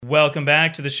Welcome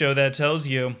back to the show that tells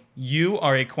you you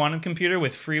are a quantum computer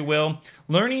with free will,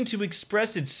 learning to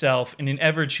express itself in an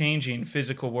ever-changing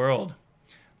physical world.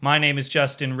 My name is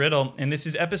Justin Riddle, and this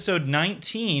is episode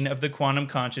 19 of the Quantum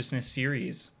Consciousness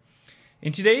series.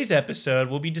 In today's episode,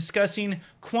 we'll be discussing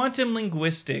quantum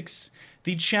linguistics,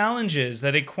 the challenges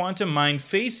that a quantum mind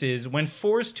faces when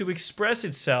forced to express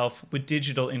itself with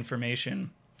digital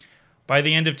information. By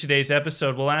the end of today's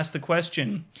episode, we'll ask the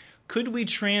question, could we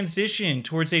transition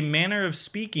towards a manner of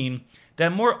speaking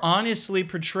that more honestly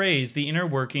portrays the inner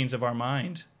workings of our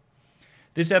mind?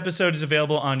 This episode is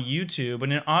available on YouTube,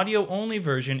 and an audio-only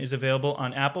version is available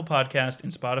on Apple Podcast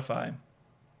and Spotify.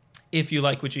 If you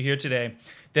like what you hear today,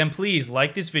 then please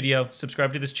like this video,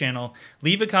 subscribe to this channel,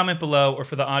 leave a comment below, or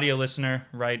for the audio listener,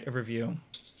 write a review.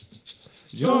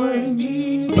 Join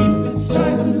me deep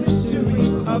inside the mystery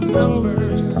of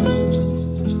numbers.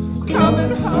 Come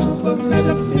and huff a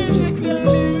metaphysical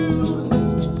new.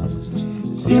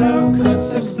 See how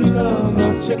concepts become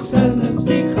objects and then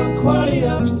become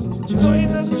qualia. Join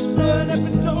us for an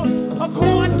episode of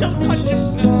Quantum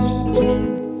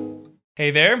Consciousness.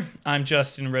 Hey there, I'm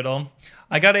Justin Riddle.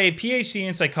 I got a PhD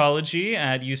in psychology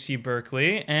at UC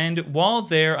Berkeley, and while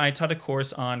there, I taught a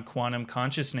course on quantum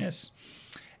consciousness.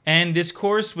 And this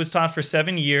course was taught for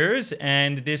 7 years,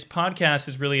 and this podcast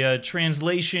is really a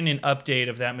translation and update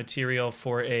of that material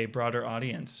for a broader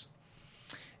audience.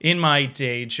 In my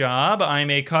day job,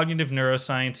 I'm a cognitive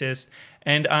neuroscientist,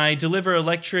 and I deliver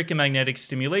electric and magnetic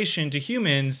stimulation to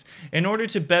humans in order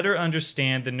to better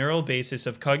understand the neural basis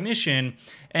of cognition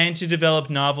and to develop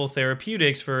novel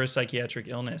therapeutics for psychiatric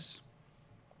illness.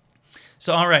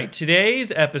 So, all right,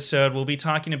 today's episode, we'll be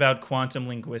talking about quantum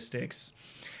linguistics.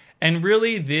 And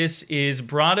really, this is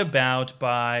brought about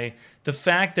by the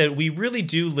fact that we really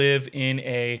do live in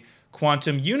a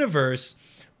quantum universe,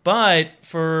 but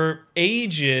for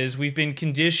ages, we've been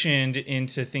conditioned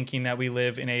into thinking that we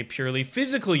live in a purely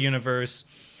physical universe.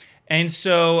 And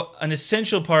so an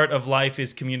essential part of life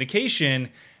is communication,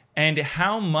 and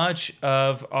how much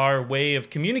of our way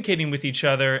of communicating with each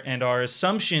other and our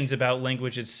assumptions about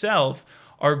language itself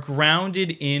are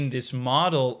grounded in this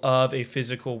model of a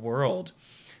physical world.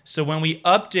 So when we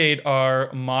update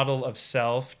our model of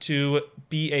self to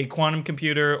be a quantum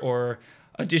computer or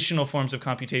additional forms of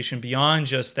computation beyond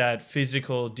just that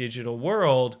physical digital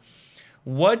world,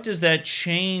 what does that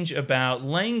change about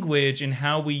language and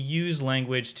how we use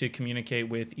language to communicate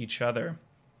with each other?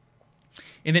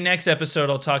 In the next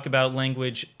episode, I'll talk about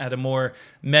language at a more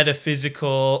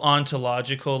metaphysical,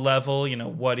 ontological level,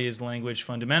 what is language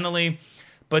fundamentally.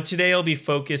 But today I'll be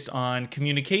focused on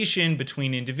communication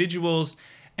between individuals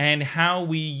and how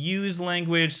we use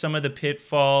language, some of the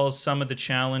pitfalls, some of the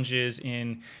challenges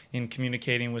in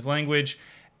communicating with language,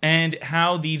 and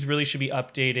how these really should be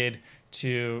updated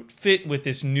to fit with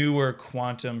this newer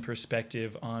quantum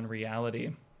perspective on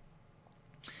reality.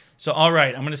 So, all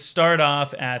right, I'm going to start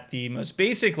off at the most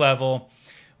basic level,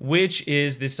 which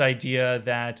is this idea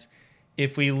that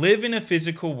if we live in a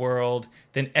physical world,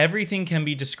 then everything can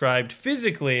be described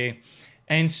physically.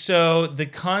 And so the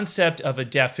concept of a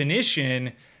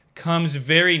definition comes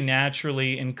very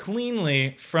naturally and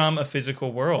cleanly from a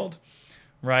physical world,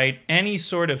 right? Any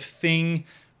sort of thing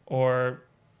or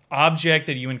object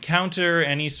that you encounter,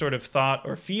 any sort of thought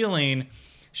or feeling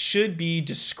should be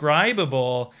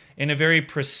describable in a very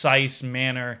precise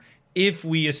manner if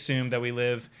we assume that we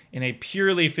live in a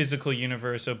purely physical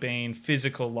universe obeying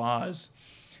physical laws.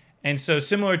 And so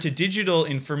similar to digital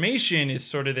information is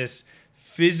sort of this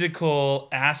physical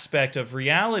aspect of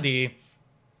reality,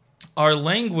 our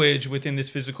language within this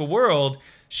physical world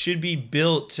should be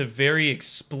built to very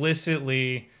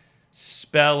explicitly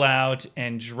spell out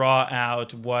and draw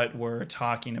out what we're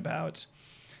talking about,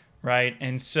 right?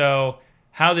 And so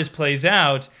how this plays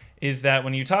out is that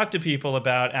when you talk to people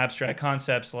about abstract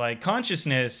concepts like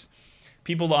consciousness,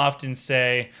 people often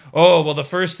say, oh, well, the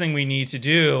first thing we need to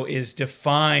do is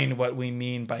define what we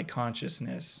mean by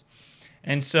consciousness.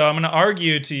 And so I'm going to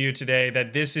argue to you today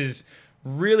that this is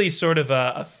really sort of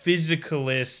a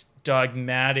physicalist,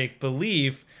 dogmatic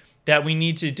belief that we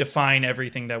need to define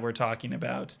everything that we're talking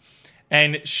about.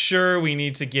 And sure, we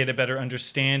need to get a better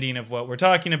understanding of what we're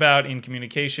talking about in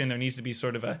communication. There needs to be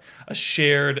sort of a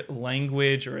shared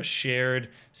language or a shared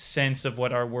sense of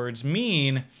what our words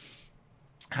mean.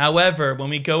 However,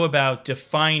 when we go about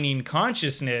defining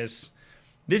consciousness,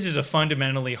 this is a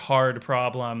fundamentally hard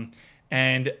problem,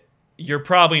 and you're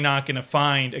probably not going to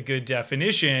find a good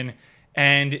definition.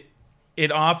 And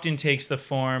it often takes the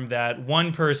form that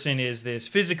one person is this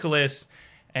physicalist,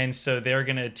 and so they're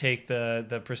going to take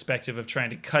the perspective of trying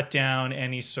to cut down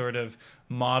any sort of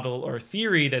model or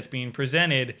theory that's being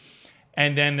presented.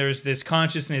 And then there's this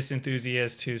consciousness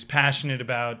enthusiast who's passionate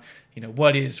about,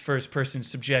 what is first-person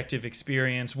subjective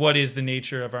experience? What is the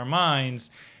nature of our minds?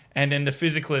 And then the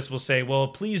physicalist will say, well,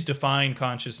 please define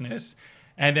consciousness.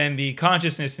 And then the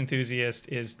consciousness enthusiast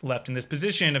is left in this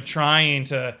position of trying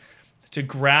to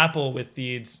grapple with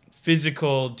these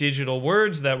physical digital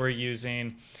words that we're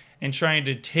using and trying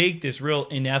to take this real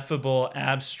ineffable,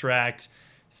 abstract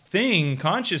thing,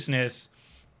 consciousness,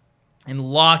 and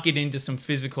lock it into some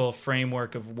physical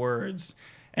framework of words.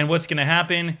 And what's going to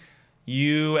happen?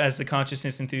 You, as the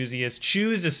consciousness enthusiast,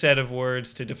 choose a set of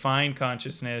words to define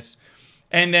consciousness,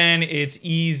 and then it's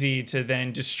easy to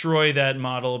then destroy that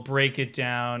model, break it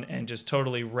down, and just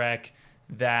totally wreck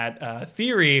that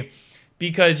theory,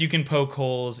 because you can poke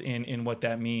holes in what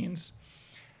that means.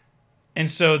 And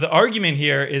so the argument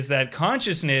here is that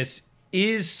consciousness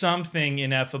is something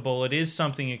ineffable. It is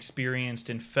something experienced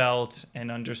and felt and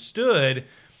understood.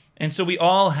 And so we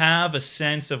all have a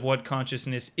sense of what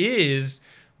consciousness is.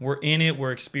 We're in it,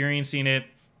 we're experiencing it.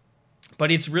 But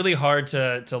it's really hard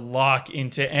to lock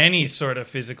into any sort of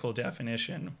physical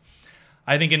definition.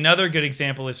 I think another good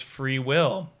example is free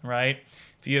will, right?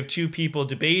 If you have two people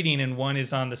debating and one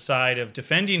is on the side of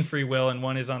defending free will and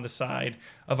one is on the side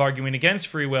of arguing against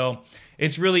free will,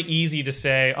 it's really easy to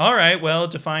say, all right, well,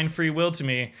 define free will to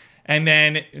me. And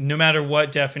then no matter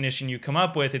what definition you come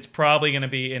up with, it's probably going to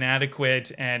be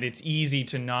inadequate, and it's easy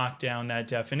to knock down that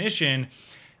definition.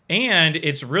 And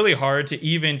it's really hard to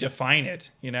even define it,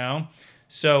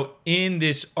 So in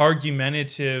this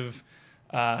argumentative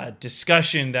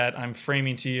discussion that I'm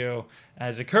framing to you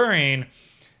as occurring,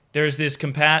 there's this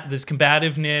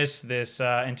combativeness, this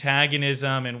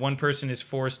antagonism, and one person is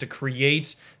forced to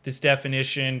create this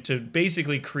definition to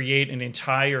basically create an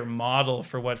entire model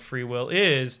for what free will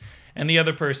is, and the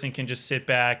other person can just sit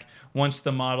back. Once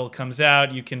the model comes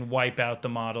out, you can wipe out the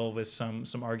model with some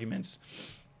arguments.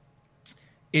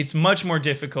 It's much more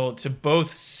difficult to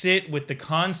both sit with the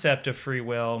concept of free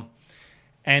will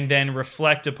and then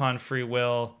reflect upon free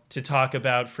will to talk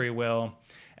about free will.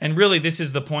 And really, this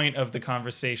is the point of the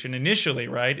conversation initially,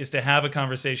 right? Is to have a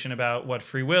conversation about what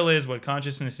free will is, what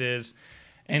consciousness is.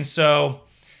 And so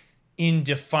in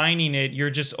defining it, you're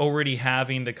just already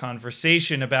having the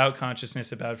conversation about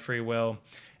consciousness, about free will.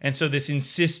 And so this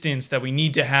insistence that we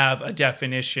need to have a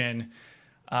definition,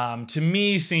 to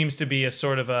me, seems to be a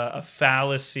sort of a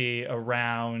fallacy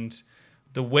around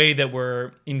the way that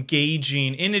we're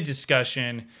engaging in a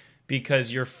discussion,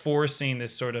 because you're forcing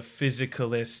this sort of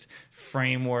physicalist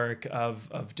framework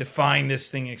of define this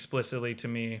thing explicitly to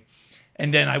me,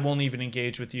 and then I won't even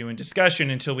engage with you in discussion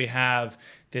until we have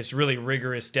this really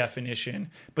rigorous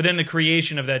definition. But then the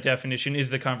creation of that definition is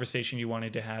the conversation you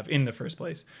wanted to have in the first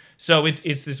place. So it's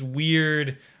this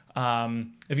weird,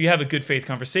 if you have a good faith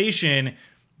conversation,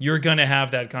 you're going to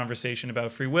have that conversation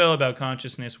about free will, about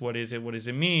consciousness, what is it, what does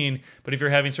it mean? But if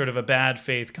you're having sort of a bad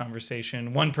faith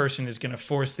conversation, one person is going to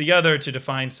force the other to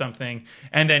define something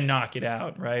and then knock it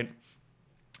out, right?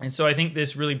 And so I think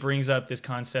this really brings up this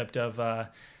concept of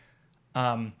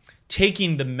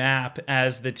taking the map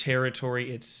as the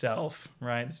territory itself,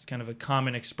 right? This is kind of a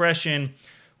common expression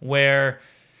where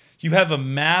you have a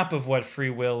map of what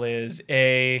free will is,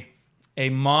 a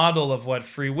model of what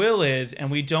free will is, and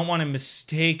we don't want to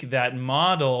mistake that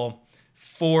model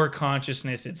for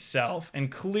consciousness itself.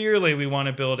 And clearly we want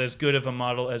to build as good of a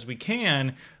model as we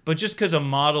can, but just because a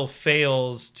model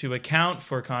fails to account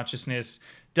for consciousness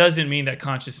doesn't mean that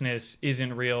consciousness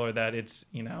isn't real, or that it's,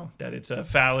 that it's a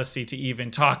fallacy to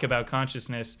even talk about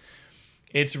consciousness.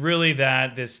 It's really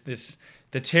that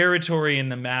the territory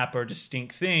and the map are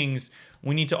distinct things.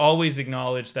 We need to always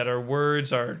acknowledge that our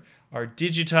words are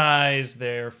digitized,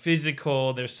 they're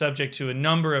physical, they're subject to a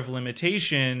number of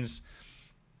limitations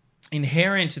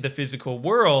inherent to the physical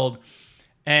world.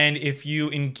 And if you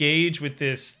engage with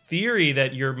this theory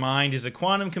that your mind is a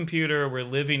quantum computer, we're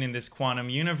living in this quantum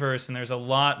universe, and there's a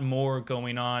lot more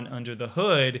going on under the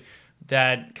hood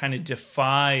that kind of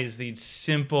defies these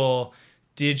simple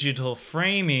digital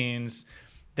framings,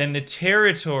 then the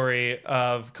territory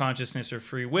of consciousness or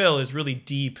free will is really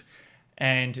deep.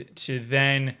 And to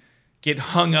then get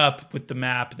hung up with the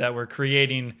map that we're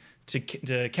creating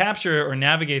to capture or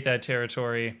navigate that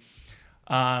territory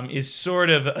is sort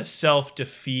of a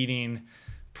self-defeating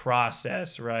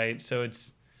process, right? So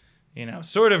it's,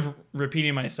 sort of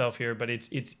repeating myself here, but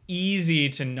it's easy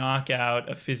to knock out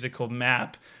a physical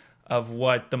map of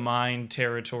what the mind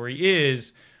territory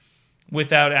is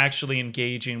without actually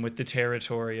engaging with the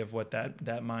territory of what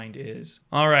that mind is.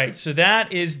 All right, so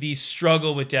that is the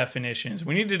struggle with definitions.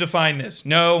 We need to define this.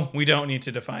 No, we don't need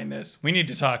to define this. We need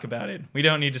to talk about it. We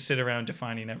don't need to sit around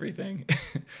defining everything.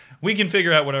 We can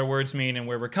figure out what our words mean and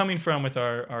where we're coming from with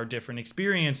our different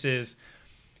experiences,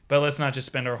 but let's not just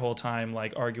spend our whole time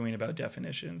like arguing about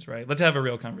definitions, right? Let's have a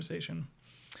real conversation.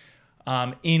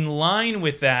 In line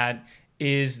with that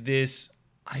is this,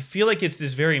 I feel like it's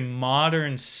this very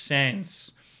modern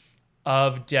sense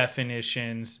of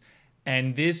definitions,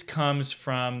 and this comes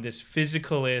from this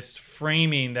physicalist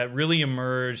framing that really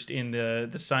emerged in the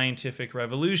scientific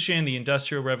revolution, the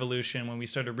industrial revolution, when we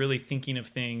started really thinking of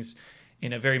things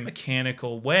in a very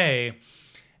mechanical way.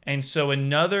 And so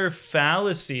another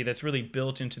fallacy that's really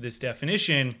built into this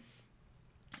definition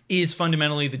is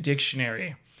fundamentally the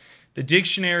dictionary. The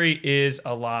dictionary is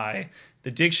a lie. The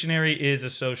dictionary is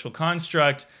a social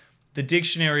construct. The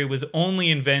dictionary was only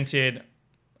invented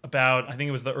about, I think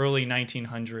it was the early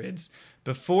 1900s.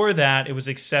 Before that, it was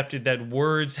accepted that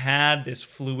words had this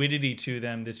fluidity to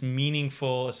them, this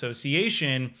meaningful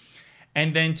association.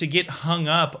 And then to get hung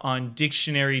up on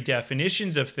dictionary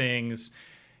definitions of things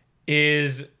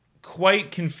is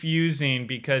quite confusing,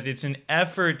 because it's an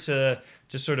effort to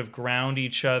sort of ground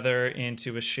each other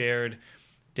into a shared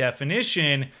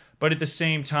definition, but at the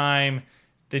same time,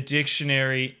 the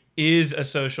dictionary is a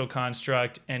social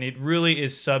construct and it really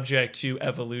is subject to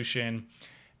evolution.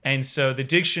 And so the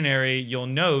dictionary, you'll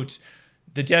note,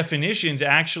 the definitions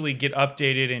actually get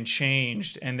updated and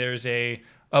changed, and there's a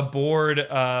board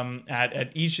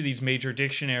at each of these major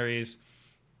dictionaries.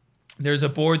 There's a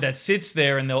board that sits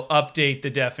there and they'll update the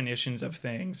definitions of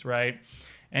things, right?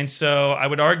 And so I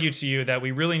would argue to you that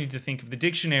we really need to think of the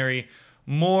dictionary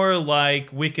more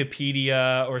like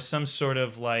Wikipedia or some sort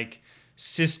of like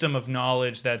system of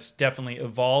knowledge that's definitely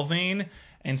evolving.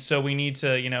 And so we need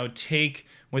to, take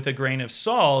with a grain of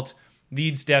salt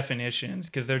these definitions,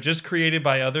 because they're just created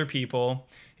by other people.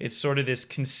 It's sort of this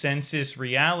consensus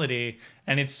reality,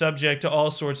 and it's subject to all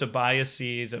sorts of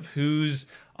biases of who's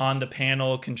on the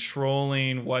panel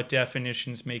controlling what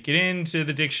definitions make it into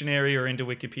the dictionary or into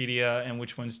Wikipedia and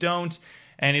which ones don't.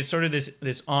 And it's sort of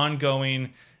this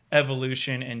ongoing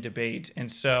evolution and debate.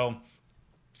 And so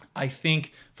I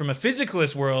think from a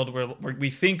physicalist world where we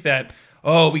think that,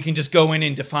 we can just go in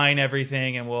and define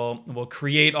everything and we'll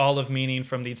create all of meaning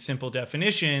from these simple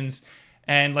definitions.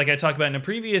 And like I talked about in a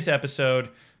previous episode,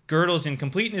 Gödel's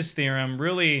incompleteness theorem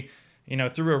really,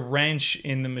 threw a wrench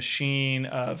in the machine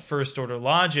of first order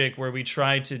logic, where we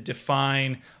tried to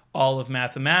define all of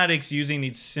mathematics using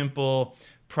these simple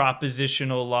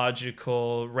propositional,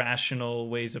 logical, rational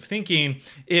ways of thinking.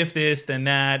 If this, then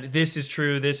that. This is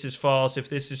true, this is false. If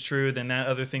this is true, then that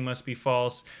other thing must be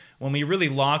false. When we really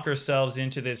lock ourselves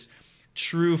into this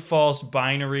true-false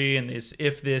binary and this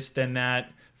if this, then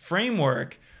that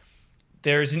framework,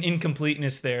 there's an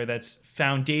incompleteness there that's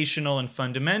foundational and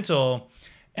fundamental.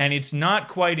 And it's not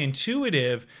quite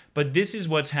intuitive, but this is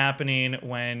what's happening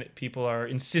when people are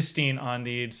insisting on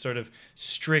these sort of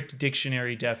strict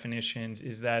dictionary definitions,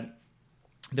 is that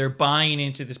they're buying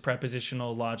into this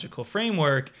prepositional logical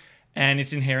framework, and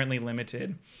it's inherently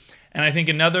limited. And I think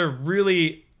another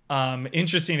really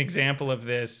interesting example of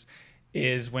this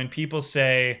is when people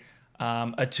say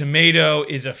a tomato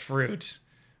is a fruit.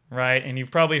 Right? And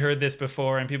you've probably heard this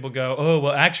before, and people go,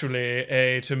 well, actually,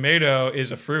 a tomato is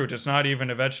a fruit. It's not even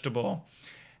a vegetable.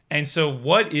 And so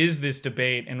what is this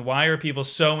debate, and why are people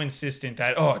so insistent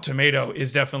that, a tomato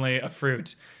is definitely a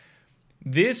fruit?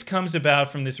 This comes about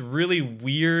from this really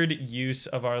weird use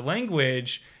of our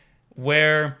language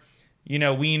where,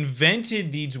 we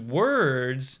invented these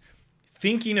words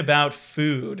thinking about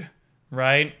food,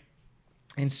 right?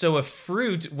 And so a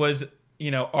fruit was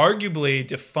arguably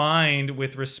defined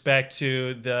with respect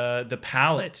to the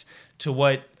palate, to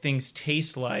what things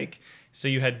taste like. So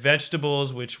you had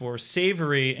vegetables, which were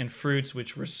savory, and fruits,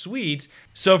 which were sweet.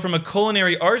 So from a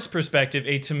culinary arts perspective,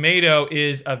 a tomato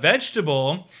is a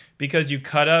vegetable because you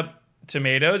cut up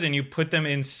tomatoes and you put them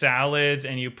in salads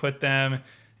and you put them,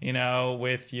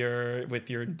 with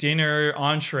your dinner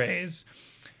entrees.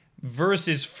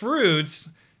 Versus fruits,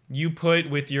 you put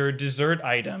with your dessert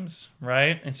items,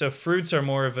 right? And so fruits are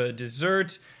more of a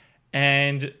dessert,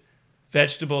 and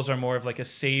vegetables are more of like a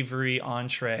savory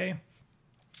entree.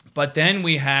 But then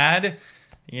we had,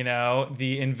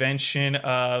 the invention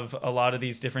of a lot of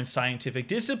these different scientific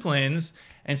disciplines.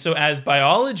 And so as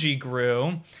biology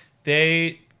grew,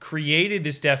 they created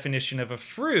this definition of a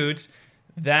fruit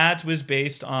that was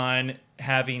based on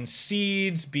having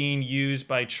seeds being used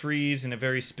by trees in a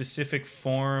very specific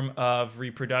form of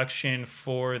reproduction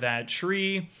for that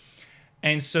tree.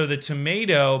 And so the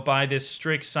tomato, by this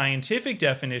strict scientific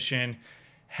definition,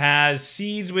 has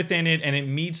seeds within it, and it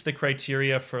meets the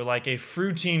criteria for like a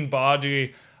fruiting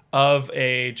body of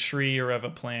a tree or of a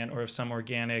plant or of some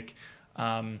organic,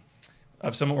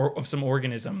 of some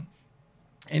organism.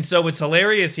 And so what's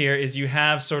hilarious here is you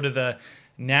have sort of the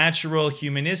natural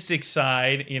humanistic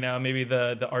side, maybe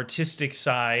the artistic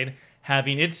side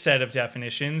having its set of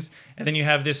definitions, and then you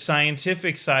have this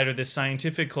scientific side or this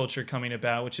scientific culture coming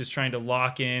about, which is trying to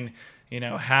lock in,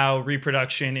 how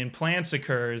reproduction in plants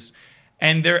occurs,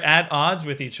 and they're at odds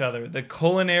with each other. The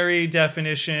culinary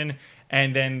definition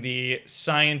and then the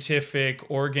scientific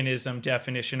organism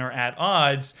definition are at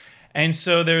odds. And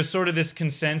so there's sort of this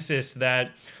consensus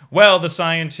that, well, the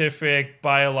scientific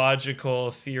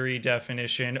biological theory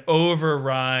definition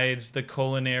overrides the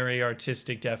culinary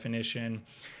artistic definition.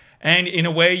 And in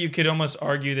a way, you could almost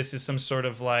argue this is some sort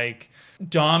of like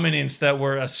dominance that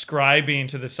we're ascribing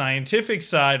to the scientific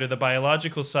side or the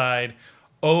biological side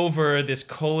over this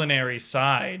culinary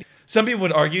side. Some people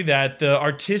would argue that the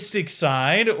artistic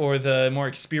side or the more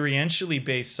experientially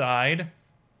based side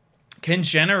can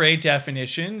generate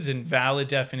definitions and valid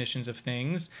definitions of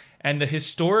things. And the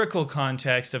historical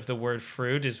context of the word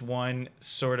fruit is one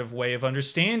sort of way of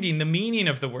understanding the meaning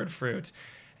of the word fruit.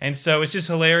 And so it's just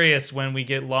hilarious when we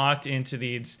get locked into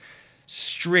these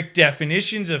strict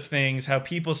definitions of things, how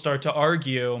people start to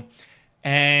argue,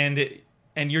 and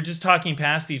you're just talking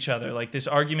past each other. Like, this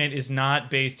argument is not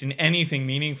based in anything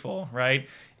meaningful, right?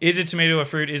 Is a tomato a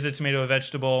fruit? Is a tomato a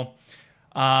vegetable?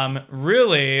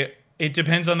 Really, it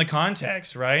depends on the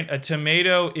context, right? A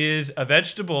tomato is a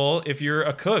vegetable if you're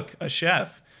a cook, a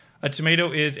chef. A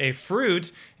tomato is a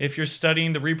fruit if you're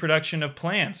studying the reproduction of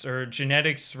plants or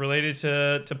genetics related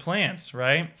to plants,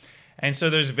 right? And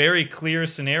so there's very clear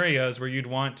scenarios where you'd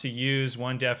want to use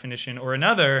one definition or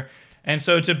another. And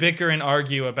so to bicker and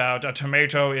argue about a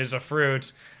tomato is a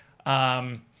fruit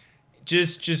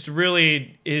just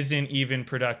really isn't even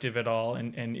productive at all,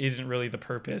 and isn't really the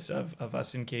purpose of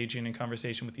us engaging in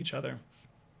conversation with each other.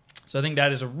 So I think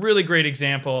that is a really great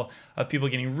example of people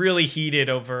getting really heated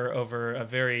over a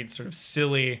very sort of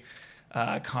silly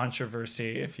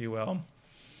controversy, if you will.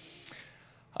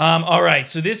 All right,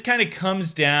 so this kind of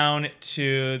comes down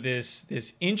to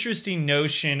this interesting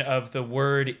notion of the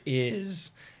word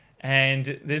is.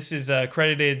 And this is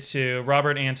credited to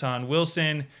Robert Anton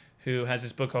Wilson, who has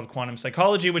this book called Quantum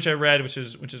Psychology, which I read, which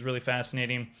is really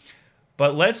fascinating.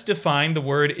 But let's define the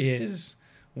word is.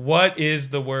 What is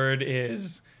the word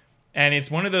is? And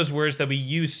it's one of those words that we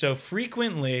use so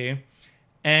frequently,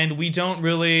 and we don't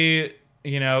really,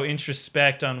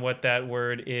 introspect on what that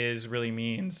word is really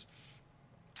means.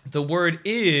 The word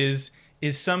is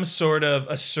some sort of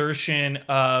assertion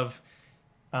of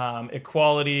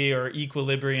equality or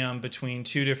equilibrium between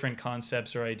two different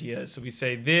concepts or ideas. So we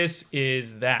say this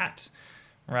is that,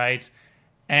 right?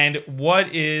 And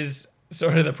what is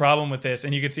sort of the problem with this?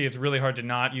 And you can see it's really hard to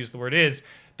not use the word is.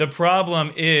 The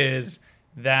problem is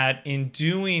that in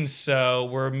doing so,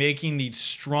 we're making these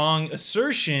strong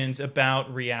assertions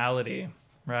about reality,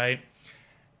 right?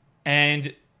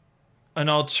 And an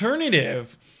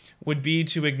alternative would be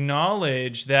to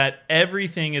acknowledge that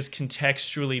everything is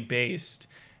contextually based.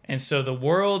 And so the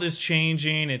world is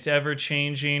changing, it's ever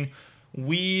changing.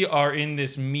 We are in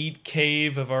this meat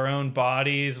cave of our own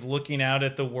bodies, looking out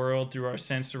at the world through our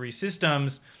sensory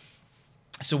systems.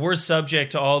 So we're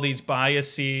subject to all these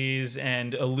biases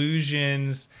and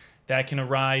illusions that can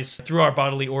arise through our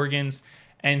bodily organs.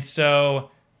 And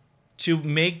so to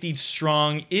make these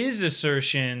strong is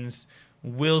assertions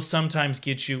will sometimes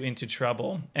get you into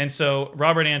trouble. And so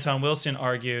Robert Anton Wilson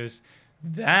argues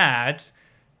that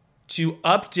to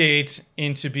update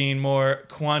into being more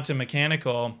quantum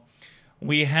mechanical,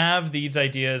 we have these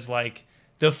ideas like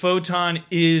the photon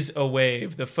is a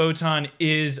wave, the photon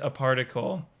is a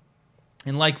particle.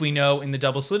 And like we know in the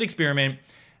double slit experiment,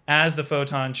 as the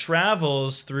photon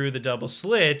travels through the double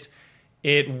slit,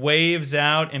 it waves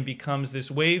out and becomes this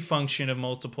wave function of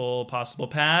multiple possible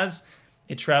paths.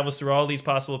 It travels through all these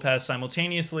possible paths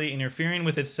simultaneously, interfering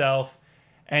with itself.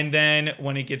 And then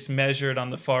when it gets measured on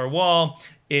the far wall,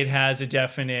 it has a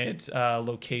definite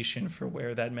location for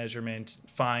where that measurement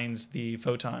finds the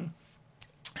photon.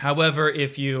 However,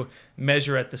 if you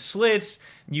measure at the slits,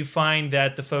 you find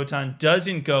that the photon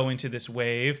doesn't go into this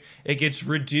wave. It gets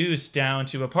reduced down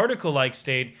to a particle-like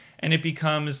state, and it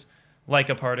becomes like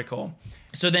a particle.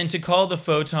 So then to call the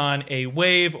photon a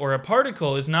wave or a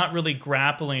particle is not really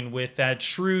grappling with that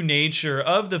true nature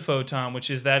of the photon, which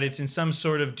is that it's in some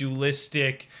sort of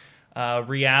dualistic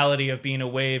reality of being a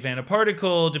wave and a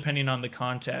particle, depending on the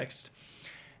context.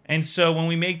 And so when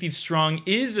we make these strong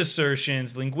is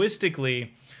assertions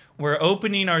linguistically, we're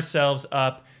opening ourselves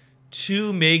up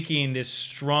to making this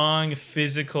strong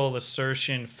physical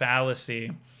assertion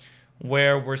fallacy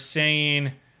where we're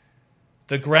saying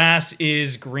the grass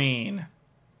is green.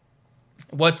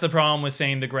 What's the problem with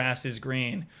saying the grass is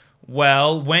green?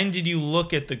 Well, when did you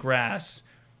look at the grass?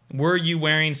 Were you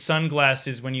wearing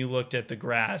sunglasses when you looked at the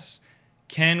grass?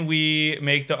 Can we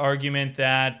make the argument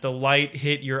that the light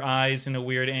hit your eyes in a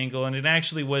weird angle and it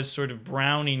actually was sort of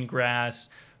browning grass,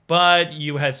 but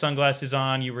you had sunglasses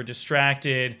on, you were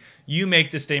distracted, you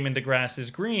make the statement the grass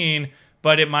is green,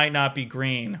 but it might not be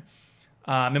green.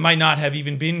 It might not have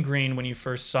even been green when you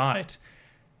first saw it.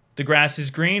 The grass is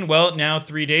green. Well, now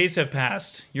 3 days have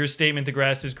passed. Your statement the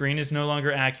grass is green is no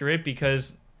longer accurate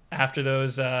because after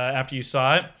you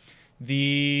saw it,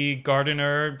 the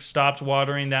gardener stopped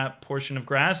watering that portion of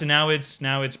grass, and now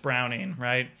it's browning,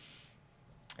 right?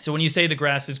 So when you say the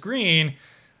grass is green,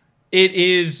 it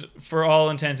is, for all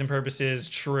intents and purposes,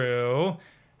 true.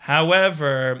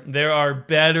 However, there are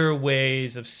better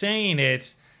ways of saying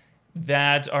it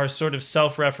that are sort of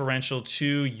self-referential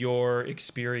to your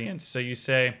experience. So you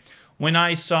say, when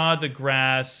I saw the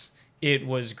grass, it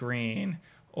was green.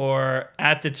 Or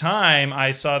at the time,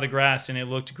 I saw the grass and it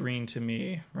looked green to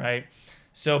me, right?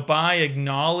 So by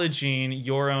acknowledging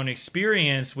your own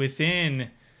experience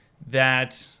within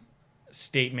that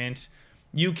statement,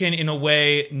 you can, in a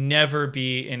way, never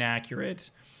be inaccurate.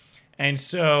 And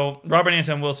so Robert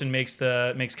Anton Wilson makes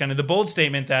kind of the bold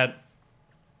statement that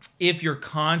if you're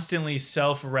constantly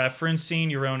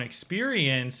self-referencing your own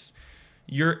experience,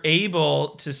 you're able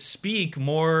to speak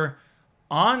more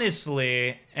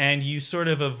honestly, and you sort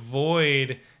of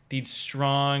avoid these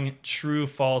strong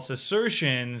true-false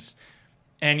assertions,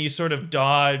 and you sort of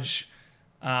dodge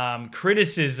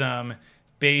criticism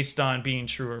based on being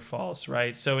true or false,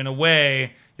 right? So in a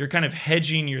way, you're kind of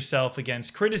hedging yourself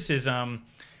against criticism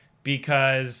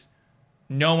because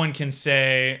no one can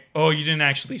say, oh, you didn't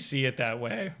actually see it that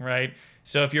way, right?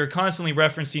 So if you're constantly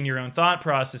referencing your own thought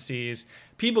processes,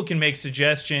 people can make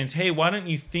suggestions, hey, why don't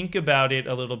you think about it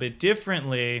a little bit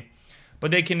differently?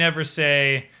 But they can never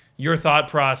say, your thought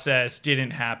process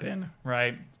didn't happen,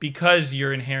 right? Because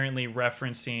you're inherently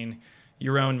referencing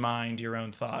your own mind, your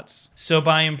own thoughts. So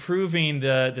by improving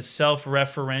the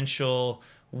self-referential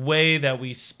way that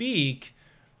we speak,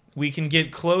 we can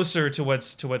get closer to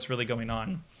what's really going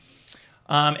on.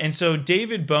 And so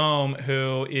David Bohm,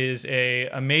 who is an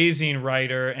amazing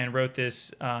writer and wrote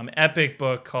this epic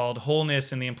book called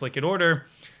Wholeness and the Implicate Order,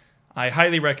 I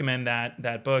highly recommend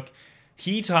that book.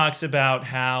 He talks about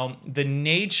how the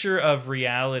nature of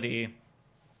reality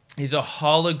is a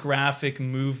holographic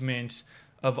movement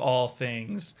of all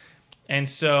things. And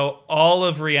so all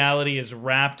of reality is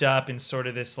wrapped up in sort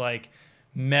of this like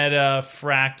meta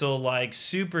fractal like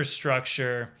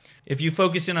superstructure. If you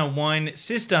focus in on one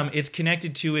system, it's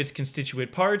connected to its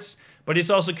constituent parts, but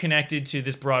it's also connected to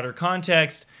this broader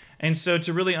context. And so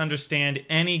to really understand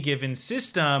any given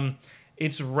system,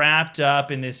 it's wrapped up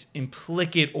in this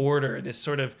implicate order, this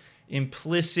sort of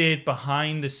implicit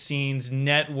behind the scenes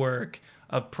network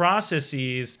of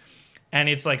processes, and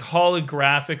it's like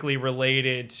holographically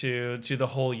related to the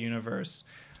whole universe.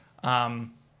 And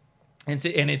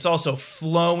it's also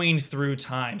flowing through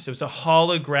time. So it's a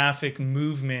holographic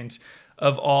movement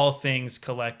of all things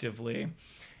collectively.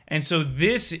 And so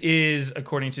this is,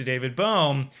 according to David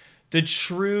Bohm, the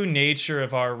true nature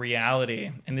of our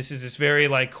reality. And this is this very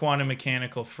like quantum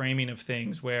mechanical framing of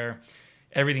things where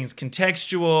everything's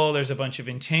contextual. There's a bunch of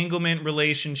entanglement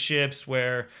relationships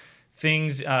where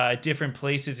things at different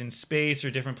places in space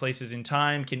or different places in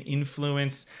time can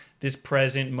influence this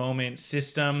present moment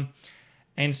system.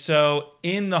 And so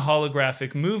in the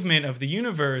holographic movement of the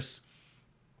universe,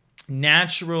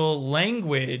 natural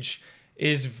language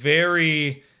is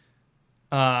very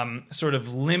sort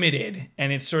of limited,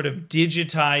 and it's sort of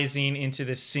digitizing into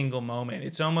this single moment.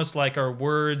 It's almost like our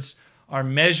words are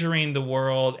measuring the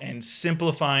world and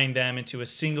simplifying them into a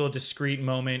single discrete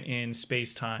moment in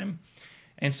space-time.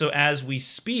 And so as we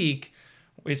speak,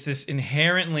 it's this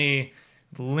inherently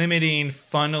limiting,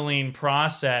 funneling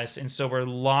process. And so we're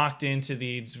locked into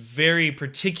these very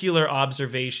particular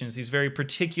observations, these very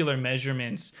particular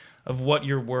measurements of what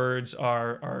your words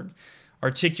are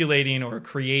articulating or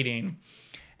creating.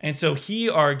 And so he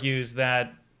argues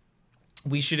that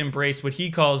we should embrace what he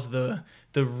calls the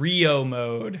Rio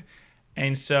mode.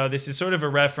 And so this is sort of a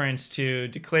reference to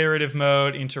declarative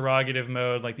mode, interrogative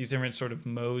mode, like these different sort of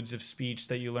modes of speech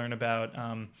that you learn about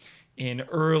in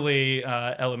early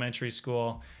elementary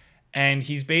school. And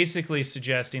he's basically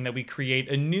suggesting that we create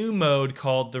a new mode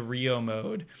called the Rio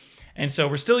mode. And so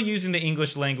we're still using the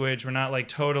English language. We're not like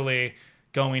totally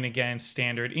going against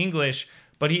standard English,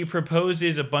 but he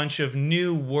proposes a bunch of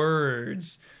new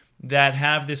words that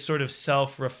have this sort of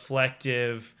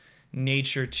self-reflective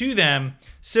nature to them,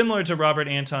 similar to Robert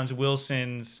Anton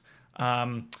Wilson's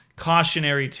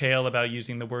cautionary tale about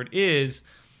using the word is.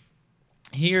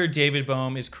 Here, David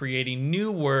Bohm is creating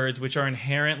new words which are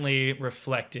inherently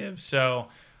reflective. So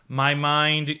my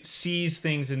mind sees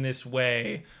things in this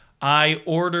way. I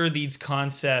order these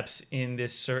concepts in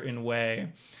this certain way.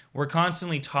 We're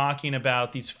constantly talking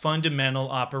about these fundamental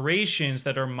operations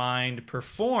that our mind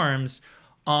performs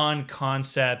on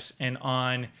concepts and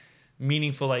on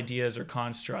meaningful ideas or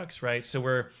constructs, right?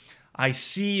 So I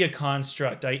see a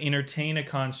construct, I entertain a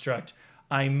construct,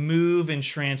 I move and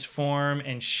transform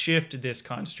and shift this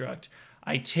construct.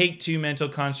 I take two mental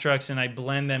constructs and I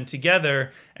blend them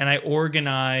together and I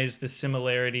organize the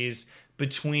similarities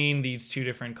between these two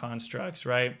different constructs,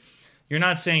 right? You're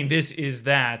not saying this is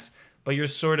that, but you're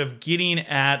sort of getting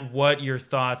at what your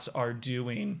thoughts are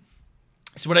doing.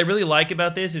 So what I really like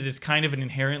about this is it's kind of an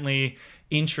inherently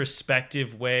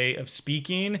introspective way of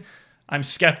speaking. I'm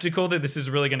skeptical that this is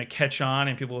really going to catch on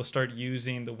and people will start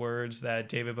using the words that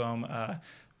David Bohm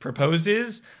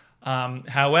proposes.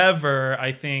 However,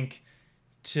 I think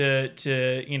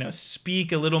to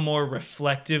speak a little more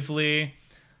reflectively,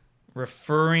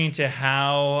 referring to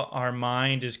how our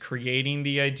mind is creating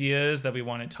the ideas that we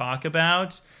want to talk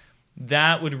about,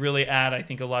 that would really add, I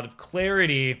think, a lot of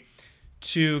clarity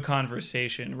to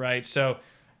conversation, right? So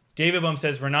David Bohm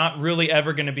says we're not really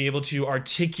ever going to be able to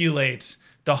articulate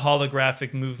the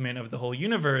holographic movement of the whole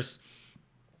universe,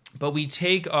 but we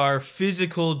take our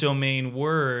physical domain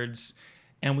words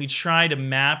and we try to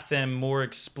map them more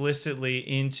explicitly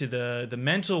into the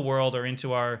mental world or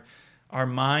into our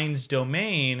mind's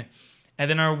domain, and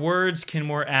then our words can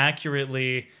more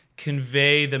accurately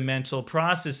convey the mental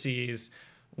processes,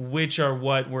 which are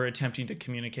what we're attempting to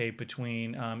communicate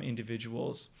between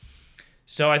individuals.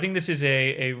 So I think this is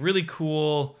a really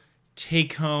cool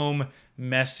take-home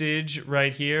message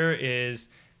right here is,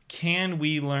 can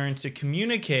we learn to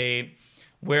communicate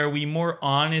where we more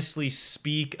honestly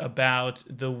speak about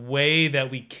the way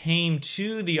that we came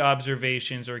to the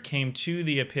observations or came to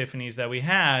the epiphanies that we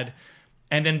had,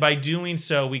 and then by doing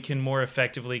so, we can more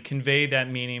effectively convey that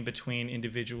meaning between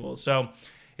individuals. So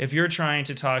if you're trying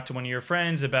to talk to one of your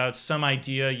friends about some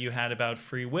idea you had about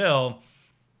free will,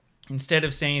 instead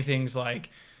of saying things like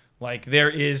there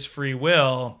is free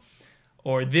will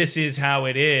or this is how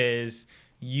it is,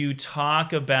 you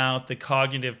talk about the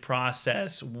cognitive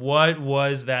process. What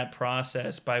was that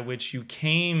process by which you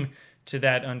came to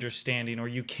that understanding or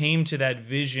you came to that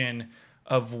vision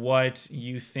of what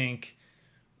you think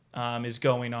is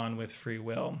going on with free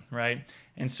will, right?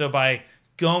 And so by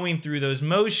going through those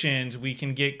motions, we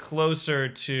can get closer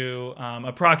to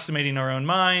approximating our own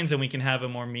minds, and we can have a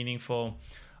more meaningful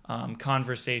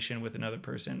conversation with another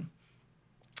person.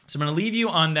 So I'm going to leave you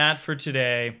on that for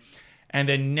today. And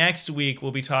then next week,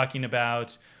 we'll be talking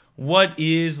about what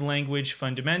is language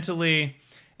fundamentally.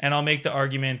 And I'll make the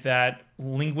argument that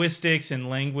linguistics and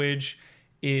language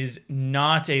is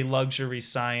not a luxury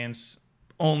science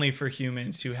only for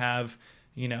humans who have,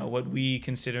 what we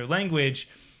consider language.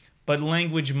 But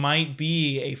language might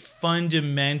be a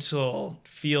fundamental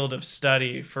field of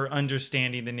study for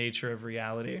understanding the nature of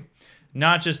reality.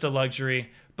 Not just a luxury,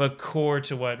 but core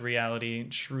to what reality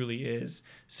truly is.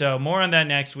 So more on that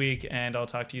next week, and I'll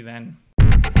talk to you then.